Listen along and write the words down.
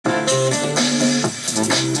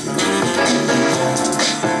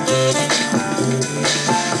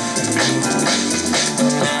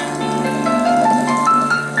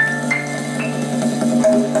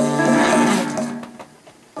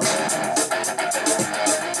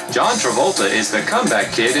John Travolta is the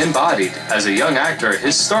comeback kid embodied. As a young actor,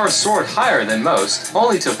 his star soared higher than most,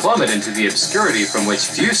 only to plummet into the obscurity from which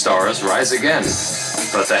few stars rise again.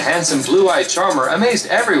 But the handsome blue-eyed charmer amazed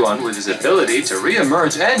everyone with his ability to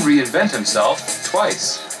re-emerge and reinvent himself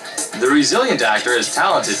twice. The resilient actor is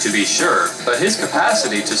talented to be sure, but his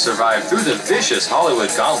capacity to survive through the vicious Hollywood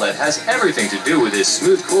gauntlet has everything to do with his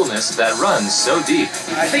smooth coolness that runs so deep.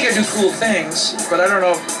 I think I do cool things, but I don't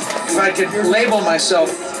know if I could label myself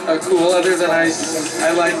cool other than I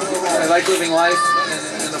like living life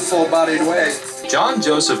in a full-bodied way. John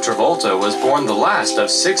Joseph Travolta was born the last of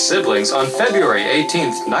 6 siblings on February 18,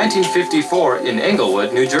 1954 in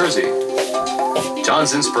Englewood, New Jersey.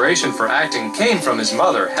 John's inspiration for acting came from his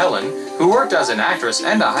mother, Helen, who worked as an actress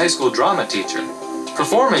and a high school drama teacher.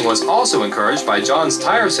 Performing was also encouraged by John's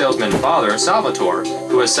tire salesman father, Salvatore,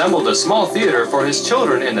 who assembled a small theater for his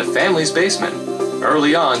children in the family's basement.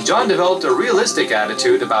 Early on, John developed a realistic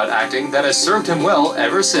attitude about acting that has served him well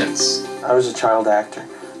ever since. I was a child actor,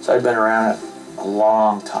 so I'd been around it a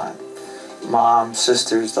long time. Mom,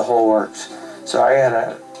 sisters, the whole works. So I had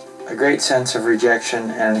a great sense of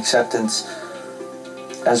rejection and acceptance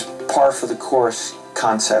as par for the course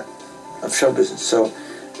concept of show business. So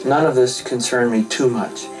none of this concerned me too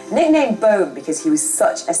much. Nicknamed Bone because he was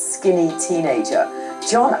such a skinny teenager,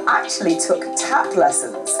 John actually took tap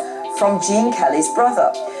lessons from Gene Kelly's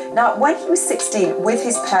brother. Now, when he was 16, with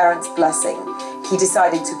his parents' blessing, he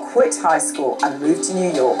decided to quit high school and move to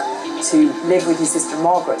New York to live with his sister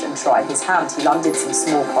Margaret and try his hand. He landed some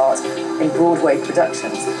small parts in Broadway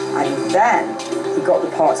productions, and then he got the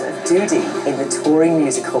part of Doody in the touring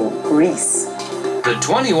musical Grease. The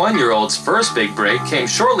 21-year-old's first big break came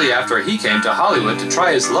shortly after he came to Hollywood to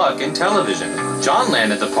try his luck in television. John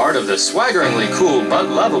landed the part of the swaggeringly cool but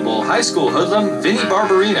lovable high school hoodlum Vinnie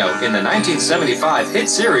Barbarino in the 1975 hit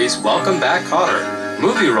series Welcome Back, Kotter.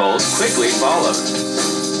 Movie roles quickly followed.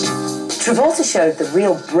 Travolta showed the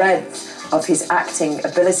real breadth of his acting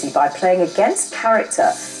ability by playing against character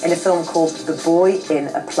in a film called The Boy in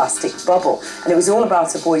a Plastic Bubble. And it was all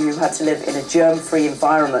about a boy who had to live in a germ-free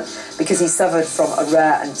environment because he suffered from a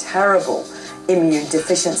rare and terrible immune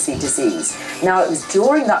deficiency disease. Now, it was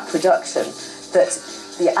during that production that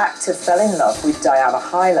the actor fell in love with Diana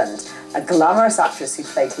Hyland, a glamorous actress who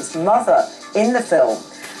played his mother in the film.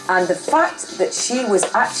 And the fact that she was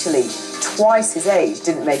actually twice his age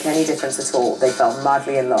didn't make any difference at all. They fell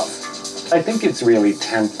madly in love. I think it's really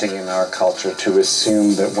tempting in our culture to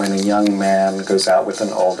assume that when a young man goes out with an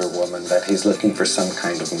older woman that he's looking for some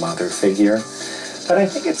kind of mother figure. But I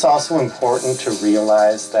think it's also important to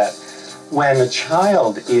realize that when a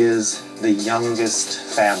child is the youngest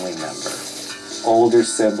family member, older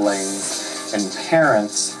siblings and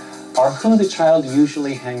parents are who the child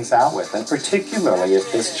usually hangs out with. And particularly if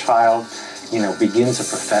this child, begins a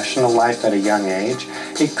professional life at a young age,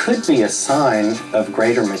 it could be a sign of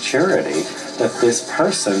greater maturity that this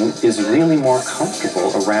person is really more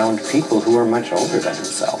comfortable around people who are much older than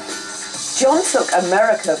himself. John took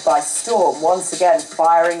America by storm, once again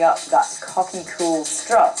firing up that cocky, cool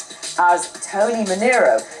strut as Tony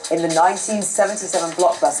Manero in the 1977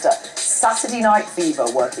 blockbuster Saturday Night Fever,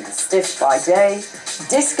 working stiff by day,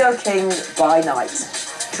 disco king by night.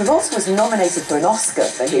 Travolta was nominated for an Oscar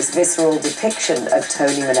for his visceral depiction of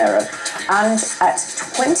Tony Manero, and at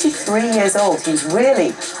 23 years old, he was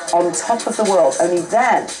really on top of the world. Only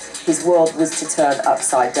then his world was to turn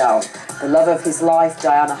upside down. The love of his life,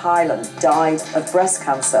 Diana Hyland, died of breast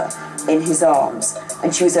cancer in his arms,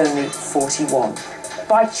 and she was only 41.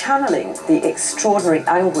 By channeling the extraordinary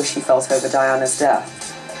anguish he felt over Diana's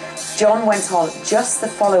death, John went on just the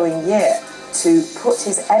following year to put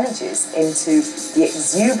his energies into the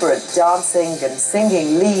exuberant dancing and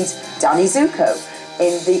singing lead Danny Zuko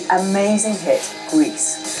in the amazing hit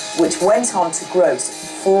Grease, which went on to gross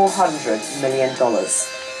 $400 million.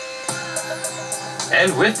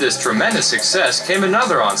 And with this tremendous success came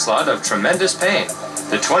another onslaught of tremendous pain.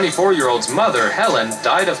 The 24-year-old's mother, Helen,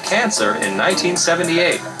 died of cancer in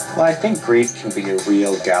 1978. Well, I think grief can be a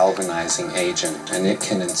real galvanizing agent, and it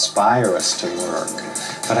can inspire us to work.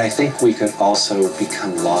 But I think we could also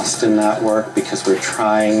become lost in that work because we're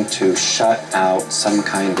trying to shut out some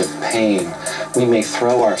kind of pain. We may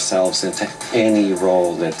throw ourselves into any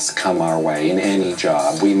role that's come our way, in any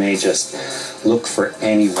job. We may just look for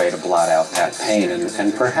any way to blot out that pain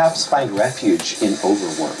and perhaps find refuge in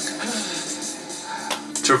overwork.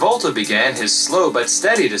 Travolta began his slow but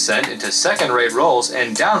steady descent into second-rate roles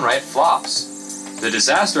and downright flops. The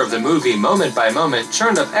disaster of the movie Moment by Moment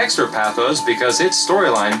churned up extra pathos because its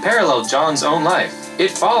storyline paralleled John's own life.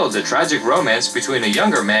 It followed the tragic romance between a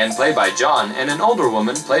younger man played by John and an older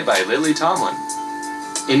woman played by Lily Tomlin.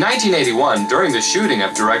 In 1981, during the shooting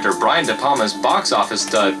of director Brian De Palma's box office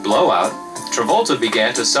dud Blowout, Travolta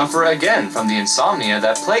began to suffer again from the insomnia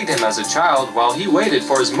that plagued him as a child while he waited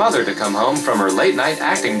for his mother to come home from her late-night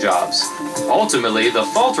acting jobs. Ultimately, the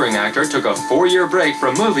faltering actor took a 4-year break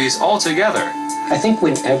from movies altogether. I think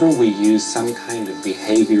whenever we use some kind of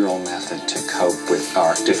behavioral method to cope with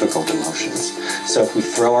our difficult emotions, so if we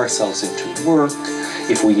throw ourselves into work,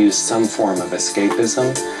 if we use some form of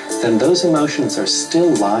escapism, then those emotions are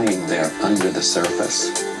still lying there under the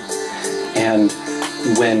surface. And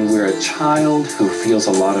when we're a child who feels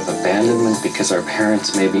a lot of abandonment because our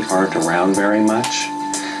parents maybe aren't around very much,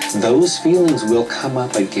 those feelings will come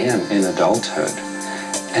up again in adulthood.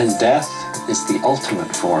 And death is the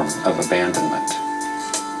ultimate form of abandonment.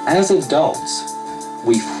 As adults,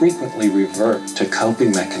 we frequently revert to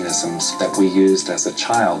coping mechanisms that we used as a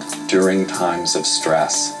child during times of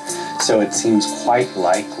stress. So it seems quite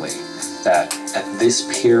likely that at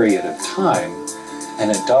this period of time, an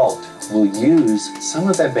adult will use some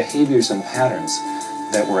of their behaviors and patterns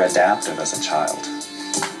that were adaptive as a child.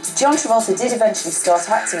 John Travolta did eventually start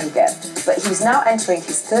acting again, but he was now entering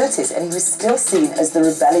his 30s and he was still seen as the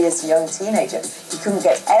rebellious young teenager. He couldn't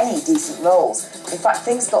get any decent roles. In fact,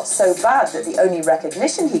 things got so bad that the only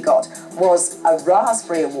recognition he got was a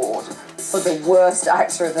Raspberry Award for the worst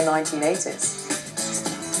actor of the 1980s.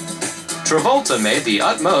 Travolta made the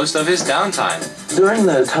utmost of his downtime. During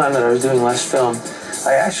the time that I was doing less film,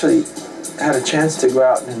 I actually had a chance to go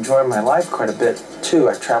out and enjoy my life quite a bit too.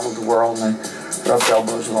 I traveled the world and I rubbed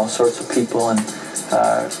elbows with all sorts of people and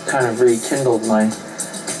kind of rekindled my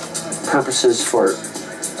purposes for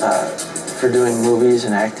doing movies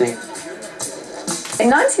and acting. In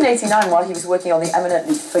 1989, while he was working on the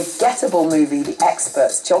eminently forgettable movie The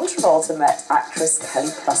Experts, John Travolta met actress Kelly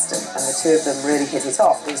Preston, and the two of them really hit it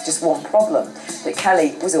off. There was just one problem, that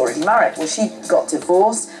Kelly was already married. Well, she got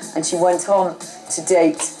divorced, and she went on to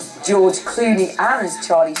date George Clooney and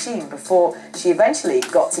Charlie Sheen before she eventually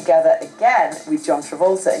got together again with John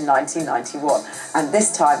Travolta in 1991. And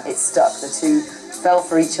this time it stuck. The two fell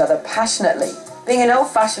for each other passionately. Being an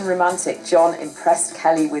old-fashioned romantic, John impressed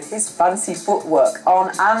Kelly with his fancy footwork on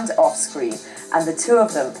and off screen, and the two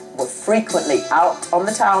of them were frequently out on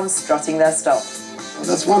the town strutting their stuff. Well,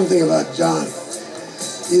 that's one thing about John.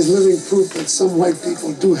 He's living proof that some white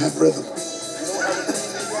people do have rhythm.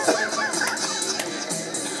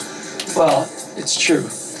 Well, it's true.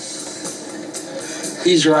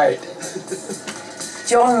 He's right.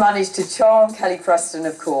 John managed to charm Kelly Preston,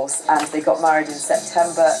 of course, and they got married in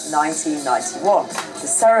September 1991. The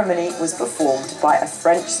ceremony was performed by a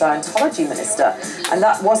French Scientology minister, and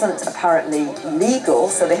that wasn't apparently legal,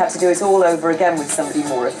 so they had to do it all over again with somebody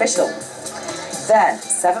more official. Then,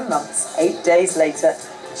 7 months, 8 days later,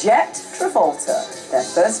 Jet Travolta, their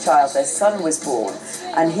first child, their son, was born,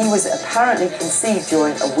 and he was apparently conceived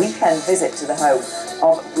during a weekend visit to the home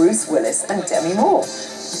of Bruce Willis and Demi Moore.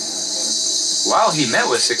 While he met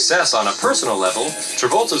with success on a personal level,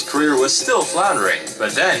 Travolta's career was still floundering.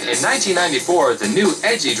 But then, in 1994, the new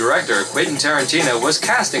edgy director Quentin Tarantino was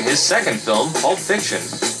casting his second film, Pulp Fiction.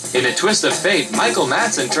 In a twist of fate, Michael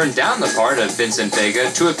Madsen turned down the part of Vincent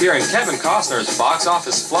Vega to appear in Kevin Costner's box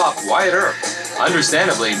office flop, Wyatt Earp.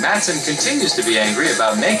 Understandably, Madsen continues to be angry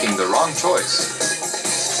about making the wrong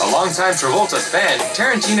choice. A longtime Travolta fan,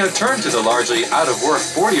 Tarantino turned to the largely out-of-work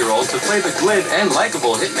 40-year-old to play the glib and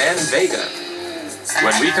likable hitman Vega.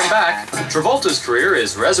 When we come back, Travolta's career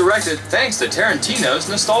is resurrected thanks to Tarantino's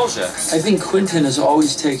nostalgia. I think Quentin has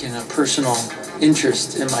always taken a personal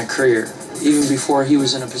interest in my career, even before he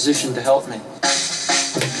was in a position to help me.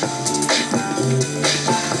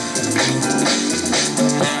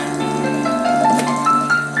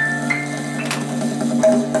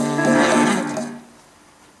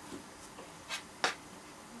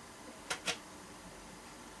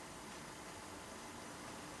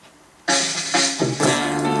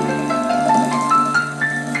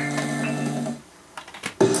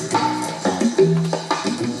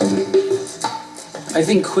 I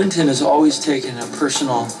think Quentin has always taken a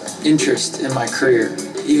personal interest in my career,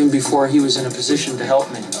 even before he was in a position to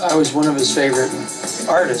help me. I was one of his favorite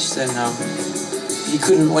artists, and he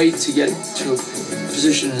couldn't wait to get to a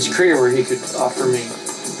position in his career where he could offer me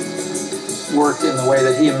work in the way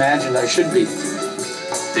that he imagined I should be.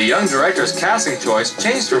 The young director's casting choice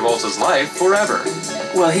changed Travolta's life forever.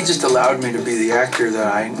 Well, he just allowed me to be the actor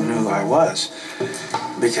that I knew I was,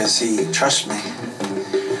 because he trusts me.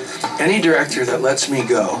 Any director that lets me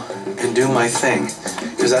go and do my thing,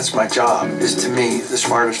 because that's my job, is to me the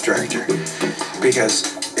smartest director.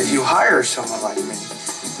 Because if you hire someone like me,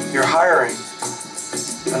 you're hiring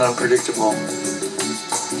an unpredictable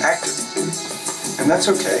actor. And that's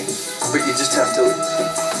okay, but you just have to,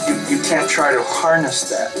 you can't try to harness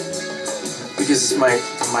that, because my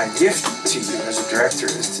gift to you as a director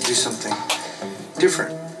is to do something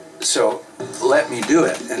different. So let me do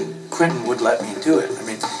it, and Quentin would let me do it. I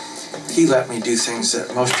mean, he let me do things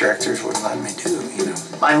that most directors wouldn't let me do, you know.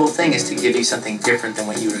 My whole thing is to give you something different than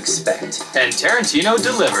what you would expect. And Tarantino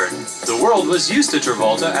delivered. The world was used to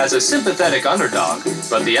Travolta as a sympathetic underdog,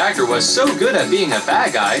 but the actor was so good at being a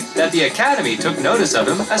bad guy that the Academy took notice of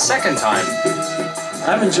him a second time.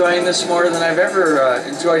 I'm enjoying this more than I've ever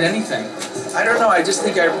enjoyed anything. I don't know, I just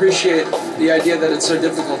think I appreciate the idea that it's so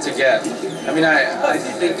difficult to get. I mean, I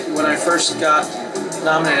think when I first got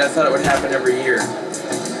nominated, I thought it would happen every year.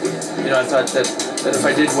 You know, I thought that if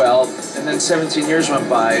I did well, and then 17 years went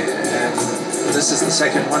by, and this is the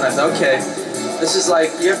second one, I thought, okay, this is like,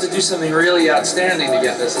 you have to do something really outstanding to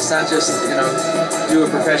get this. It's not just, you know, do a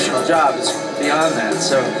professional job, it's beyond that.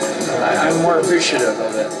 So I'm more appreciative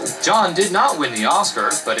of it. John did not win the Oscar,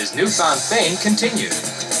 but his newfound fame continued.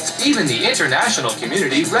 Even the international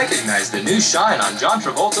community recognized the new shine on John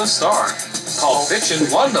Travolta's star. Pulp Fiction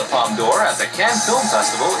won the Palme d'Or at the Cannes Film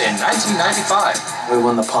Festival in 1995. We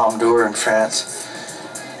won the Palme d'Or in France.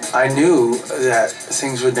 I knew that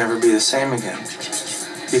things would never be the same again.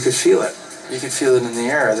 You could feel it. You could feel it in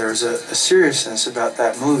the air. There was a seriousness about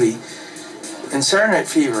that movie. In Saturday Night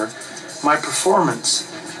Fever, my performance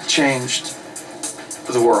changed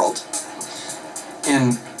the world.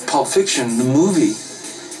 In Pulp Fiction, the movie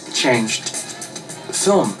changed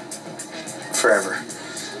film forever.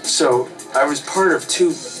 So I was part of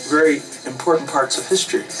two very important parts of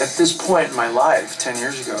history. At this point in my life, 10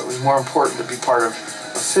 years ago, it was more important to be part of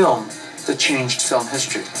a film that changed film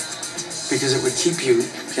history, because it would keep you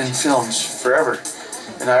in films forever.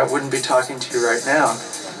 And I wouldn't be talking to you right now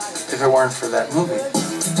if it weren't for that movie.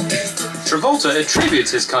 Travolta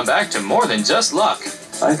attributes his comeback to more than just luck.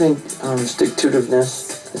 I think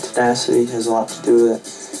stick-to-itiveness and tenacity has a lot to do with it.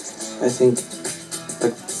 I think,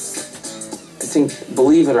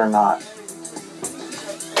 believe it or not,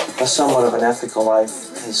 a somewhat of an ethical life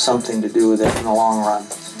has something to do with it in the long run.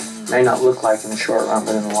 May not look like in the short run,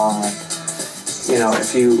 but in the long run. You know,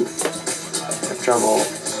 if you have trouble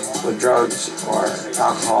with drugs or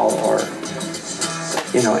alcohol or,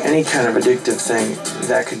 you know, any kind of addictive thing,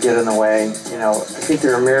 that could get in the way. You know, I think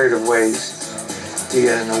there are a myriad of ways to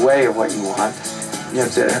get in the way of what you want. You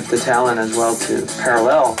have to have the talent as well to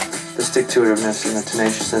parallel the stick-to-itiveness and the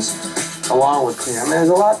tenaciousness along with clean. I mean, there's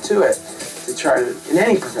a lot to it to try to, in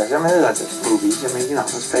any profession. I mean, there's not just movies. I mean, you know,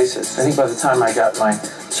 let's face it. I think by the time I got my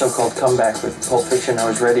so-called comeback with Pulp Fiction, I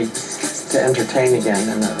was ready to entertain again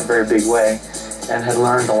in a very big way, and had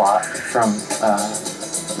learned a lot from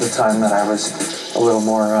the time that I was a little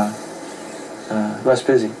more less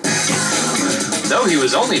busy. Though he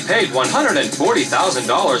was only paid $140,000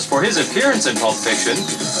 for his appearance in Pulp Fiction,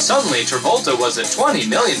 suddenly Travolta was a $20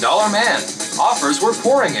 million man. Offers were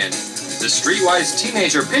pouring in. The streetwise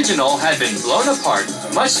teenager Pigeonhole had been blown apart.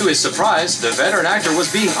 Much to his surprise, the veteran actor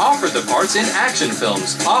was being offered the parts in action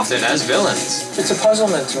films, often as villains. It's a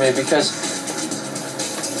puzzlement to me because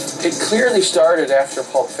it clearly started after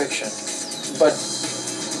Pulp Fiction, but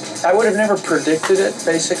I would have never predicted it,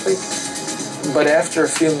 basically. But after a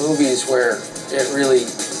few movies where it really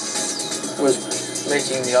was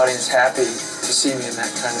making the audience happy to see me in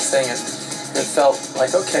that kind of thing, it felt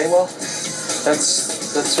like, okay, well,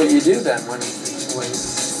 that's what you do then when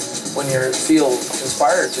you feel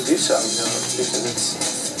inspired to do so, you know, because it's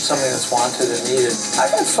something that's wanted and needed.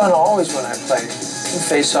 I've had fun always when I play. In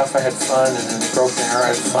Face Off, I had fun, and in Broken Arrow,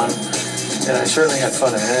 I had fun, and I certainly had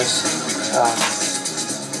fun in this,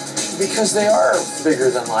 because they are bigger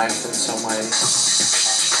than life in some ways.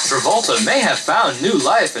 Travolta may have found new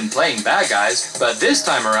life in playing bad guys, but this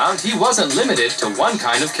time around he wasn't limited to one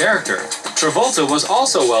kind of character. Travolta was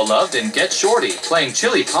also well-loved in Get Shorty, playing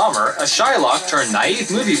Chili Palmer, a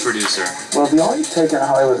Shylock-turned-naive movie producer. Well, the only take in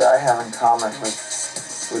Hollywood that I have in common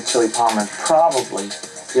with Chili Palmer is probably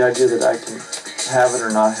the idea that I can have it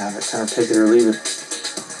or not have it, kind of take it or leave it.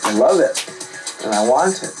 I love it, and I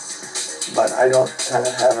want it, but I don't kind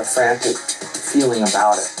of have a frantic feeling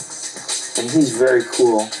about it. And he's very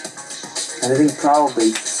cool. And I think probably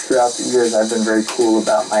throughout the years I've been very cool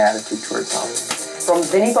about my attitude towards Hollywood. From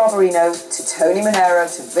Vinnie Barbarino to Tony Manero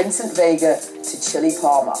to Vincent Vega to Chili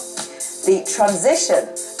Palmer, the transition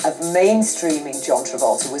of mainstreaming John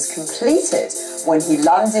Travolta was completed when he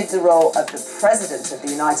landed the role of the President of the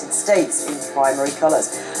United States in Primary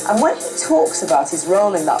Colors. And when he talks about his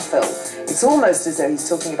role in that film, it's almost as though he's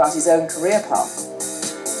talking about his own career path.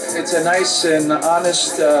 It's a nice and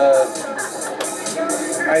honest,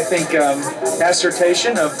 I think,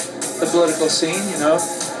 assertion of the political scene, you know,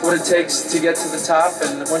 what it takes to get to the top,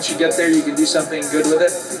 and once you get there, you can do something good with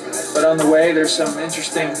it. But on the way, there's some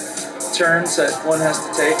interesting turns that one has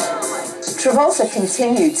to take. Travolta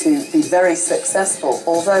continued to be very successful,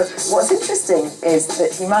 although what's interesting is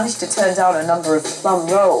that he managed to turn down a number of plum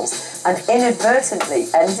roles and inadvertently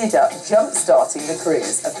ended up jump-starting the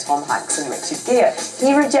careers of Tom Hanks and Richard Gere.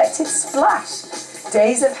 He rejected Splash,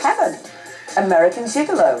 Days of Heaven, American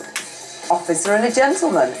Gigolo, Officer and a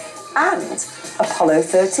Gentleman, and Apollo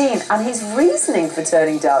 13, and his reasoning for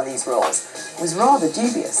turning down these roles was rather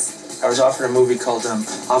dubious. I was offered a movie called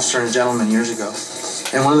Officer and a Gentleman years ago,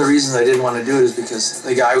 and one of the reasons I didn't want to do it is because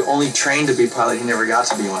the guy only trained to be a pilot, he never got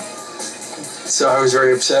to be one. So I was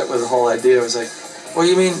very upset with the whole idea. I was like, what do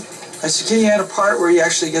you mean? I said, can you add a part where he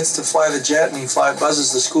actually gets to fly the jet and he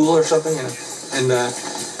buzzes the school or something? And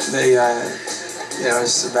they, you know,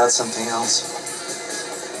 it's about something else.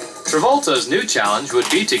 Travolta's new challenge would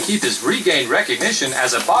be to keep his regained recognition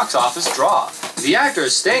as a box office draw. The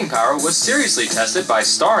actor's staying power was seriously tested by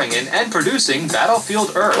starring in and producing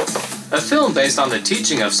Battlefield Earth, a film based on the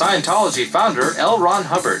teaching of Scientology founder L. Ron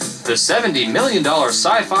Hubbard. The $70 million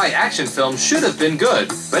sci-fi action film should have been good,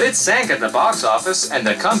 but it sank at the box office and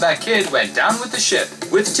the comeback kid went down with the ship.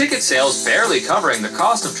 With ticket sales barely covering the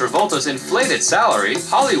cost of Travolta's inflated salary,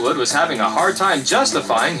 Hollywood was having a hard time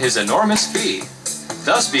justifying his enormous fee.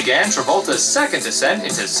 Thus began Travolta's second descent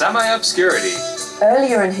into semi-obscurity.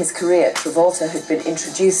 Earlier in his career, Travolta had been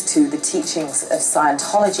introduced to the teachings of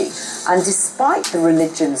Scientology, and despite the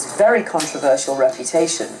religion's very controversial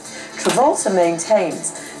reputation, Travolta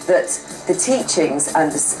maintains that the teachings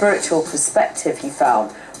and the spiritual perspective he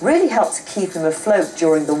found really helped to keep him afloat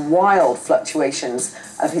during the wild fluctuations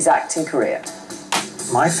of his acting career.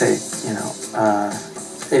 My faith, you know,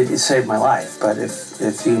 it saved my life, but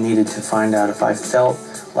if you needed to find out if I felt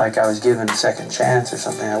like I was given a second chance or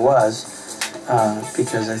something, I was.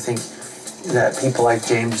 Because I think that people like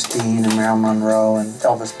James Dean and Marilyn Monroe and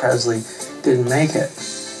Elvis Presley didn't make it.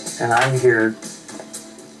 And I'm here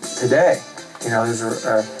today. You know, there's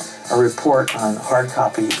a report on hard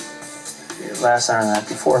copy last night or the night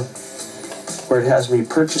before where it has me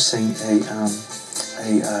purchasing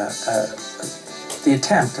the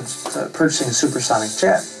attempt of purchasing a supersonic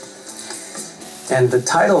jet. And the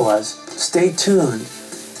title was, stay tuned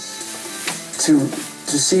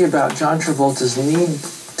to see about John Travolta's need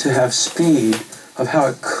to have speed, of how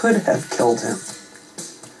it could have killed him.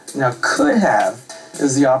 Now, could have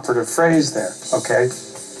is the operative phrase there, okay?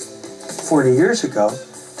 40 years ago,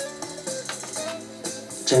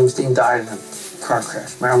 James Dean died in a car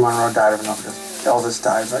crash. Marilyn Monroe died of an overdose. Elvis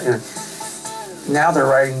died. You know, now they're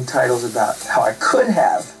writing titles about how I could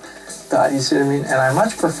have died, you see what I mean? And I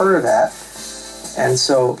much prefer that. And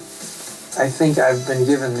so I think I've been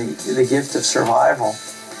given the gift of survival,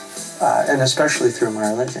 and especially through my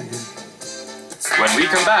religion. When we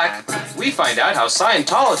come back, we find out how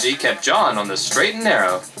Scientology kept John on the straight and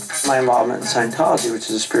narrow. My involvement in Scientology, which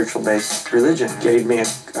is a spiritual-based religion, gave me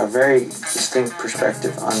a very distinct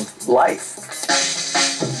perspective on life.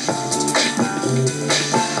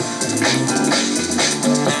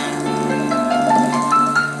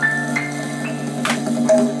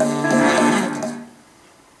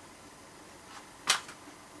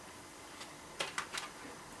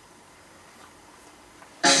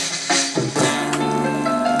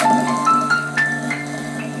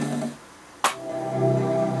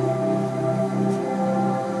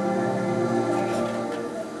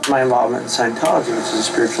 My involvement in Scientology, which is a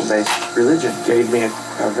spiritual-based religion, gave me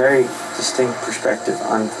a very distinct perspective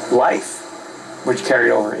on life, which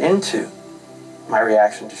carried over into my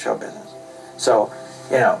reaction to show business. So,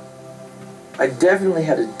 you know, I definitely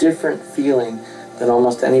had a different feeling than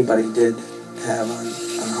almost anybody did have on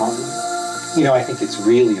Hollywood. You know, I think it's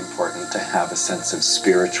really important to have a sense of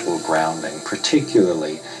spiritual grounding,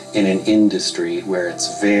 particularly in an industry where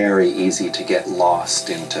it's very easy to get lost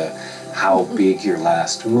into how big your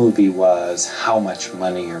last movie was, how much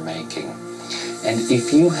money you're making. And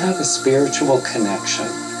if you have a spiritual connection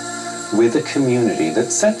with a community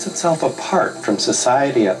that sets itself apart from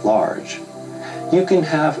society at large, you can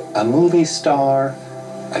have a movie star,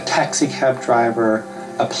 a taxi cab driver,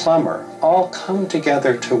 a plumber, all come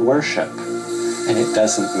together to worship, and it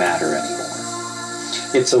doesn't matter anymore.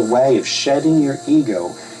 It's a way of shedding your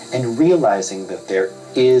ego and realizing that there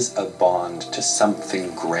is a bond to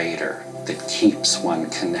something greater that keeps one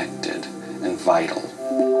connected and vital.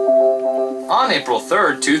 On April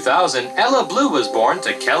 3rd, 2000, Ella Blue was born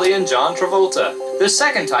to Kelly and John Travolta. The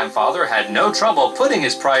second-time father had no trouble putting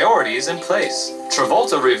his priorities in place.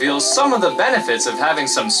 Travolta reveals some of the benefits of having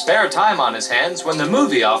some spare time on his hands when the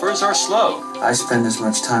movie offers are slow. I spend as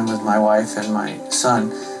much time with my wife and my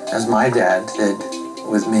son as my dad did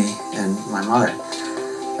with me and my mother.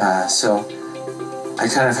 So I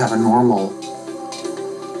kind of have a normal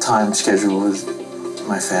time schedule with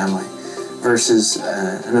my family versus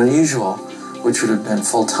an unusual, which would have been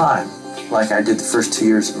full-time, like I did the first 2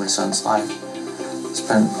 years of my son's life.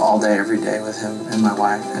 Spent all day, every day with him and my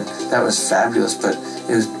wife, and that was fabulous, but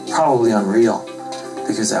it was probably unreal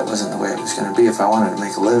because that wasn't the way it was going to be if I wanted to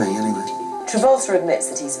make a living anyway. Travolta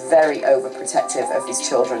admits that he's very overprotective of his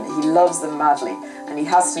children. He loves them madly, and he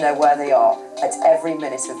has to know where they are at every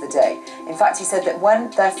minute of the day. In fact, he said that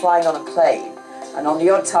when they're flying on a plane, and on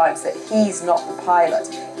the odd times that he's not the pilot,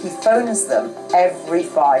 he phones them every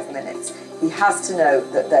 5 minutes. He has to know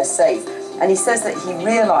that they're safe. And he says that he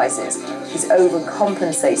realizes he's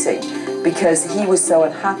overcompensating because he was so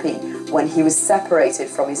unhappy when he was separated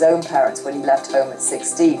from his own parents when he left home at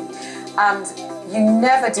 16. And you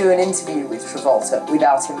never do an interview with Travolta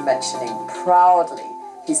without him mentioning proudly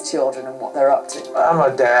his children and what they're up to. I'm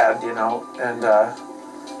a dad, you know, and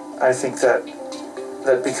I think that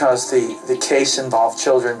because the case involved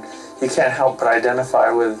children, you can't help but identify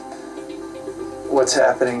with what's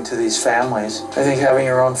happening to these families. I think having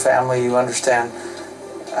your own family, you understand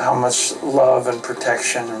how much love and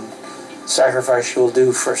protection and sacrifice you will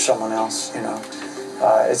do for someone else, you know.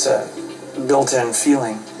 It's a built-in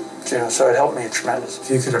feeling, you know, so it helped me tremendous. If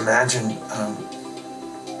you could imagine,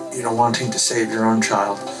 you know, wanting to save your own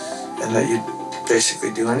child and that you'd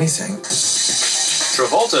basically do anything.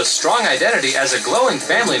 Travolta's strong identity as a glowing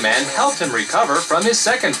family man helped him recover from his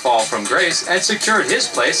second fall from grace and secured his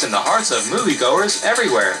place in the hearts of moviegoers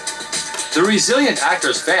everywhere. The resilient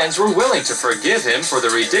actor's fans were willing to forgive him for the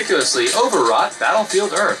ridiculously overwrought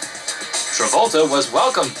Battlefield Earth. Travolta was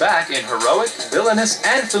welcomed back in heroic, villainous,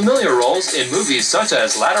 and familiar roles in movies such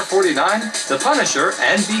as Ladder 49, The Punisher,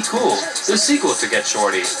 and Be Cool, the sequel to Get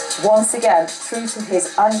Shorty. Once again, true to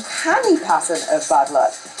his uncanny pattern of bad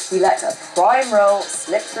luck, he let a prime role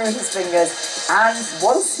slip through his fingers, and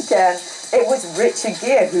once again, it was Richard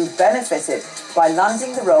Gere who benefited by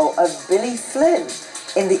landing the role of Billy Flynn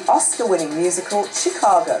in the Oscar-winning musical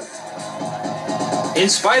Chicago. In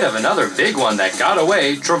spite of another big one that got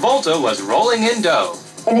away, Travolta was rolling in dough.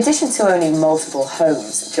 In addition to owning multiple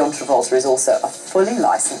homes, John Travolta is also a fully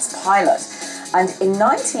licensed pilot. And in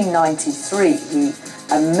 1993, he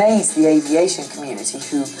amazed the aviation community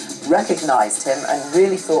who recognized him and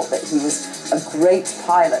really thought that he was a great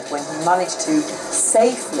pilot when he managed to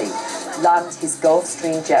safely land his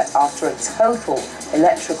Gulfstream jet after a total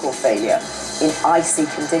electrical failure in icy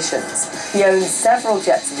conditions. He owns several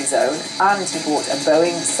jets of his own, and he bought a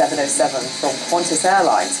Boeing 707 from Qantas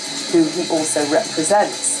Airlines, who he also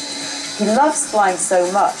represents. He loves flying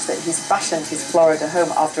so much that he's fashioned his Florida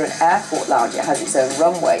home after an airport lounge. It has its own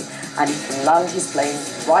runway, and he can land his plane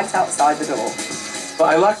right outside the door. Well,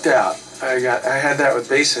 I lucked out. I had that with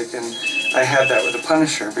Basic, and I had that with The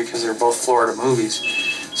Punisher because they're both Florida movies.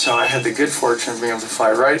 So I had the good fortune of being able to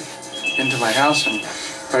fly right into my house and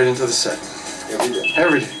right into the set. Every day.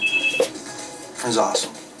 Every day. It was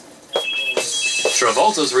awesome.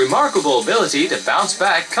 Travolta's remarkable ability to bounce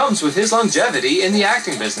back comes with his longevity in the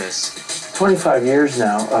acting business. 25 years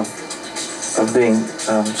now of being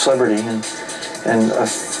celebrity and a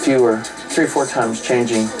few or 3 or 4 times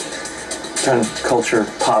changing kind of culture,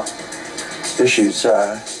 pop issues.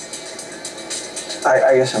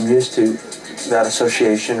 I guess I'm used to that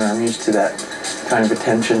association, or I'm used to that kind of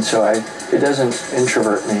attention, so it doesn't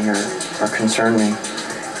introvert me or concern me.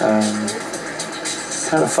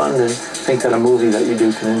 Kind of fun to think that a movie that you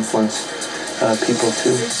do can influence people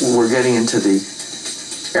too. We're getting into the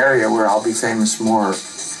area where I'll be famous more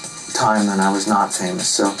time than I was not famous,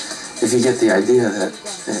 so if you get the idea that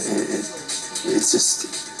it's just,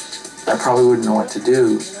 I probably wouldn't know what to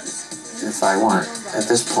do if I weren't at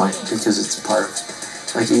this point, because it's part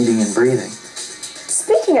of like eating and breathing.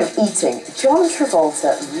 Speaking of eating, John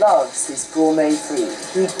Travolta loves his gourmet food.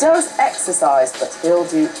 He does exercise, but he'll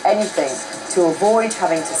do anything to avoid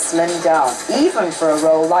having to slim down, even for a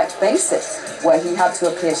role like Basic, where he had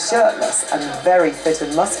to appear shirtless and very fit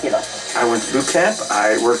and muscular. I went to boot camp.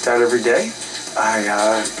 I worked out every day.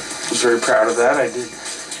 I was very proud of that. I did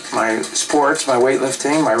my sports, my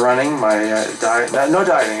weightlifting, my running, my diet. No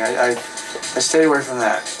dieting. I stayed away from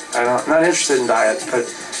that. I'm not interested in diet, but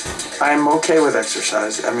I'm okay with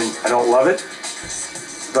exercise. I mean, I don't love it,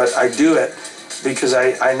 but I do it because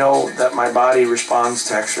I know that my body responds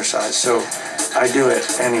to exercise, so I do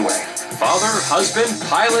it anyway. Father, husband,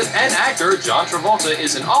 pilot, and actor, John Travolta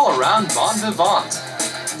is an all-around bon vivant.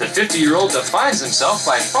 The 50-year-old defines himself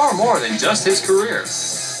by far more than just his career.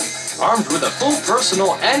 Armed with a full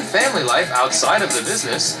personal and family life outside of the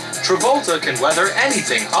business, Travolta can weather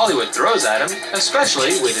anything Hollywood throws at him,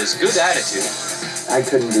 especially with his good attitude. I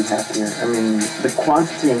couldn't be happier. I mean, the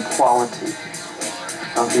quantity and quality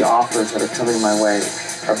of the offers that are coming my way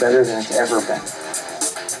are better than it's ever been.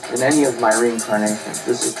 In any of my reincarnations,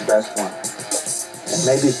 this is the best one. And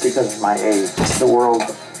maybe it's because of my age. The world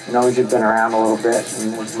knows you've been around a little bit,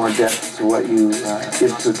 and there's more depth to what you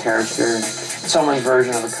give to a character. Someone's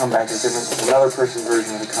version of a comeback is different from another person's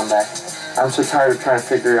version of a comeback. I'm so tired of trying to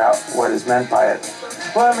figure out what is meant by it.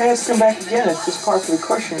 Well, it may have to come back again. It's just part of the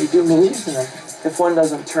cushion. You do moves, and then if one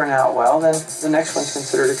doesn't turn out well, then the next one's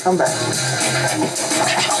considered a comeback.